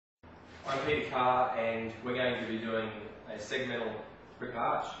I'm Peter Carr and we're going to be doing a segmental brick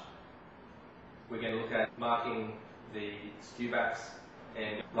arch. We're going to look at marking the skew backs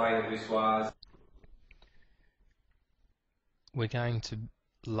and laying the voussoirs. We're going to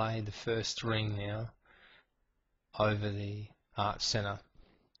lay the first ring now over the arch centre.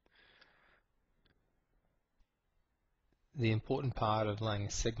 The important part of laying a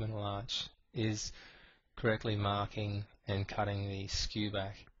segmental arch is correctly marking and cutting the skew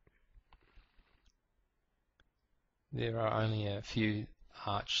back. There are only a few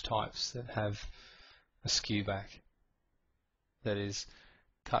arch types that have a skew back, that is,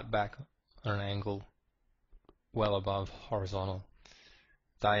 cut back on an angle well above horizontal.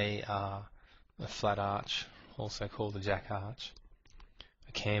 They are a flat arch, also called a jack arch,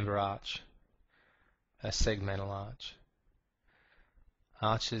 a camber arch, a segmental arch.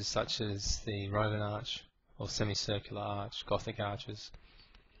 Arches such as the Roman arch or semicircular arch, Gothic arches,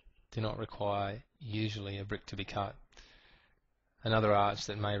 do not require usually a brick to be cut. Another arch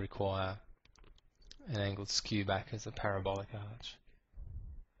that may require an angled skew back is a parabolic arch.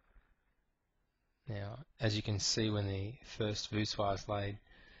 Now, as you can see, when the first voussoir is laid,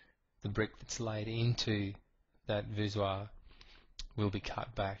 the brick that's laid into that voussoir will be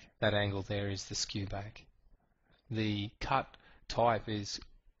cut back. That angle there is the skew back. The cut type is,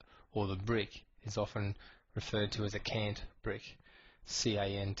 or the brick, is often referred to as a cant brick,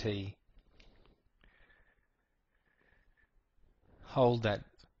 C-A-N-T. Hold that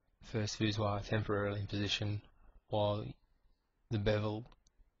first voussoir temporarily in position while the bevel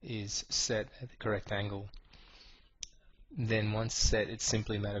is set at the correct angle. Then once set, it's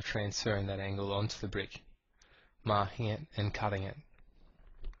simply a matter of transferring that angle onto the brick, marking it and cutting it.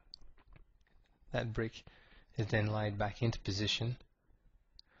 That brick is then laid back into position,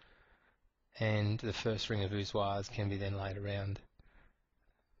 and the first ring of voussoirs can be then laid around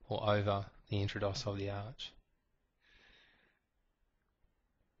or over the introdos of the arch.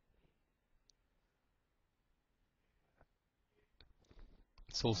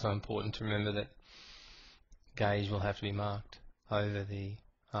 It's also important to remember that gauge will have to be marked over the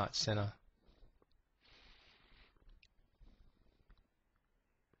arch centre.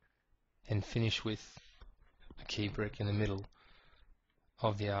 And finish with a key brick in the middle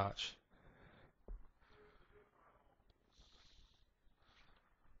of the arch.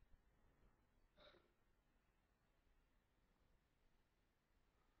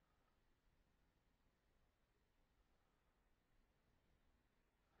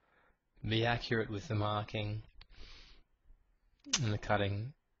 Be accurate with the marking and the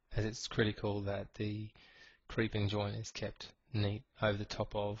cutting, as it's critical that the creeping joint is kept neat over the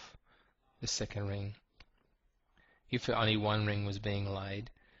top of the second ring. If only one ring was being laid,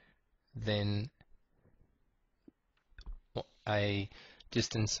 then a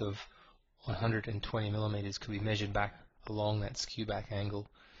distance of 120 millimeters could be measured back along that skew back angle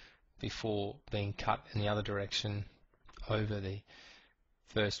before being cut in the other direction over the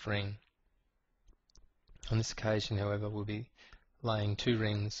first ring. On this occasion, however, we'll be laying two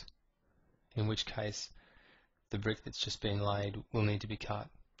rings, in which case the brick that's just been laid will need to be cut.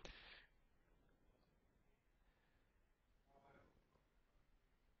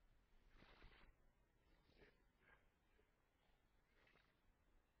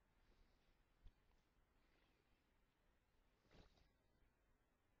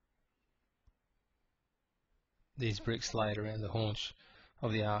 These bricks laid around the haunch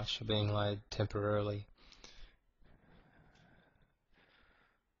of the arch are being laid temporarily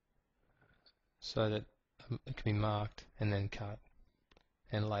so that it can be marked and then cut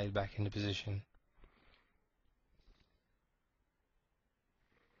and laid back into position.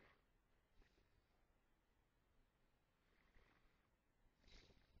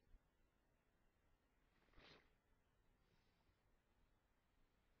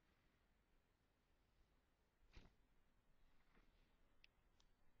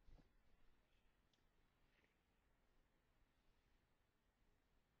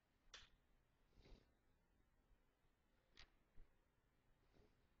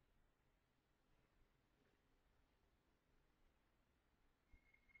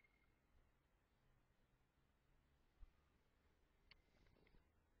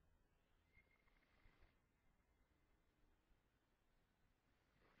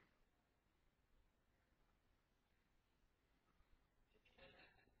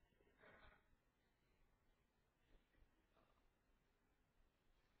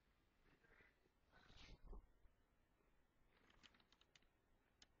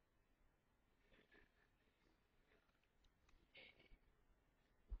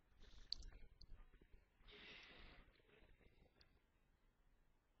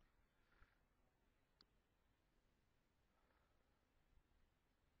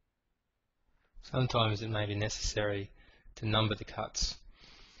 Sometimes it may be necessary to number the cuts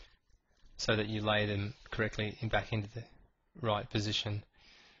so that you lay them correctly back into the right position.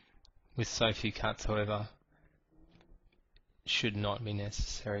 With so few cuts, however, it should not be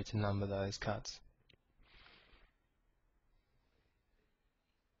necessary to number those cuts.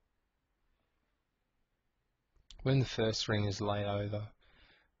 When the first ring is laid over,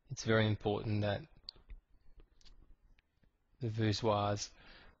 it's very important that the voussoirs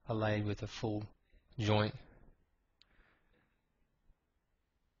are laid with a full joint.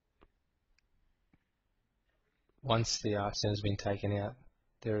 Once the arch center has been taken out,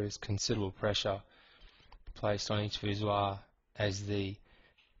 there is considerable pressure placed on each voussoir as the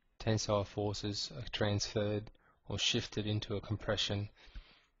tensile forces are transferred or shifted into a compression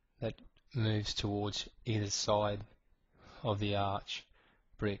that moves towards either side of the arch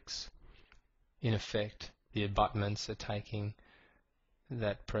bricks. In effect, the abutments are taking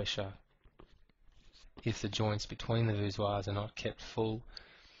that pressure. If the joints between the voussoirs are not kept full,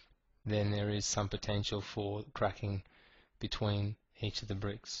 then there is some potential for cracking between each of the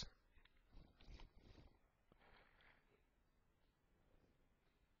bricks.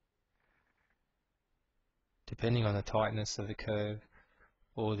 Depending on the tightness of the curve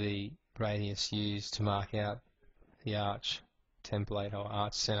or the radius used to mark out the arch template or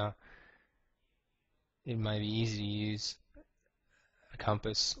arch center, it may be easy to use a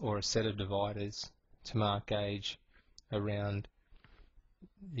compass or a set of dividers to mark gauge around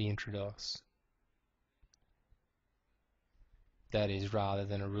the introdos. That is, rather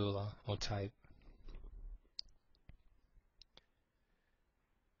than a ruler or tape.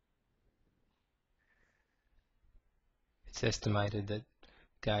 It's estimated that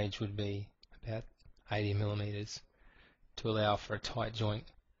gauge would be about 80 millimeters to allow for a tight joint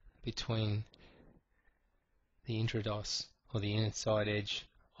between the introdos or the inside edge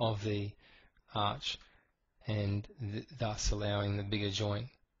of the arch and thus allowing the bigger joint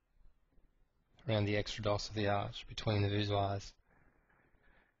around the extrados of the arch between the voussoirs.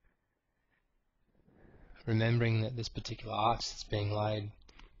 Remembering that this particular arch that's being laid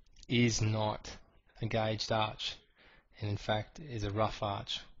is not a gauged arch, and in fact is a rough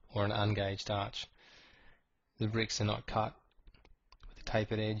arch or an ungauged arch. The bricks are not cut with a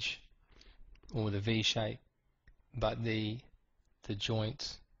tapered edge or with a V shape, but the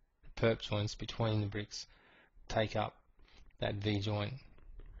joints, the perp joints between the bricks, take up that V joint.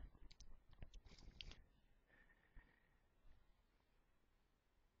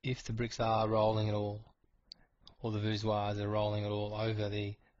 If the bricks are rolling at all, or the voussoirs are rolling at all over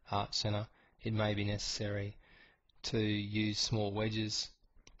the arch center, it may be necessary to use small wedges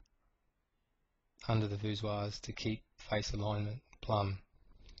under the voussoirs to keep face alignment plumb.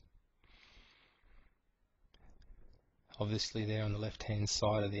 Obviously there on the left hand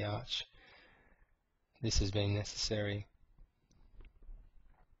side of the arch, this has been necessary.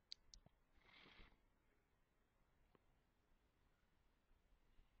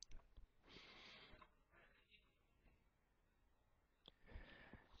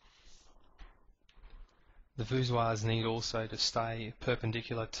 The voussoirs need also to stay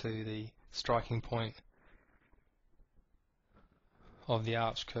perpendicular to the striking point of the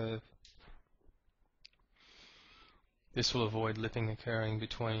arch curve. This will avoid lipping occurring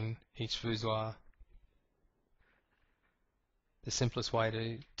between each voussoir. The simplest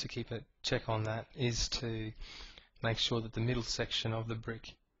way to keep a check on that is to make sure that the middle section of the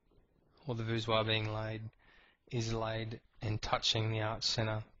brick or the voussoir being laid is laid and touching the arch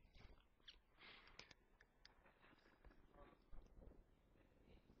center.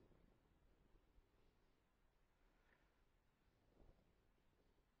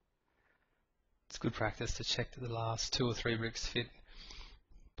 It's good practice to check that the last 2 or 3 bricks fit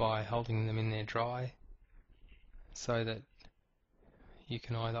by holding them in there dry, so that you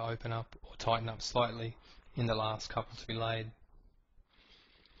can either open up or tighten up slightly in the last couple to be laid.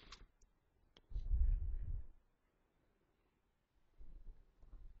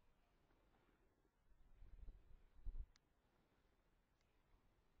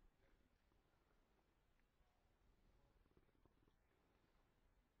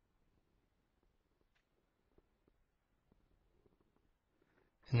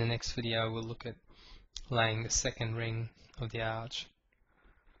 In the next video we'll look at laying the second ring of the arch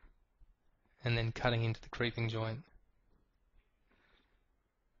and then cutting into the creeping joint.